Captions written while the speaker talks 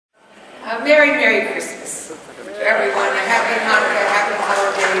Merry, Merry Christmas to everyone. A happy Hanukkah, happy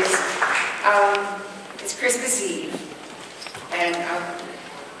holidays. It's Christmas Eve, and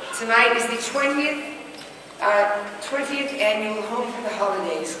tonight is the 20th annual Home for the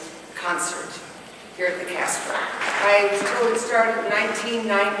Holidays concert here at the Castro. I was told it started in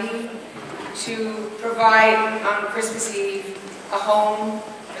 1990 to provide on Christmas Eve a home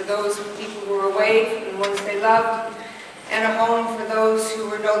for those people who were away from the ones they loved, and a home for those who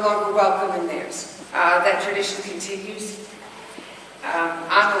were no longer welcome in theirs. That tradition continues.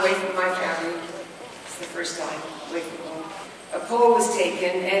 I'm away from my family. It's the first time away from home. A poll was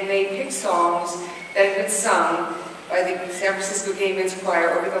taken, and they picked songs that had been sung by the San Francisco Gay Men's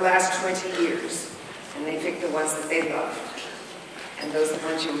Choir over the last 20 years. And they picked the ones that they loved. And those are the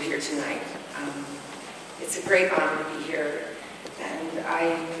ones you'll hear tonight. It's a great honor to be here. And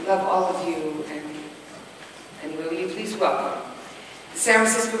I love all of you. And will you please welcome the San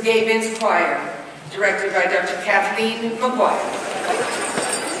Francisco Gay Men's Choir, directed by Dr. Kathleen McGuire.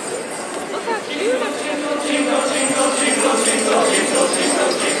 Jingle, jingle, jingle, jingle, jingle, jingle, jingle,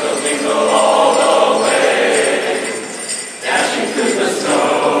 jingle, jingle, all the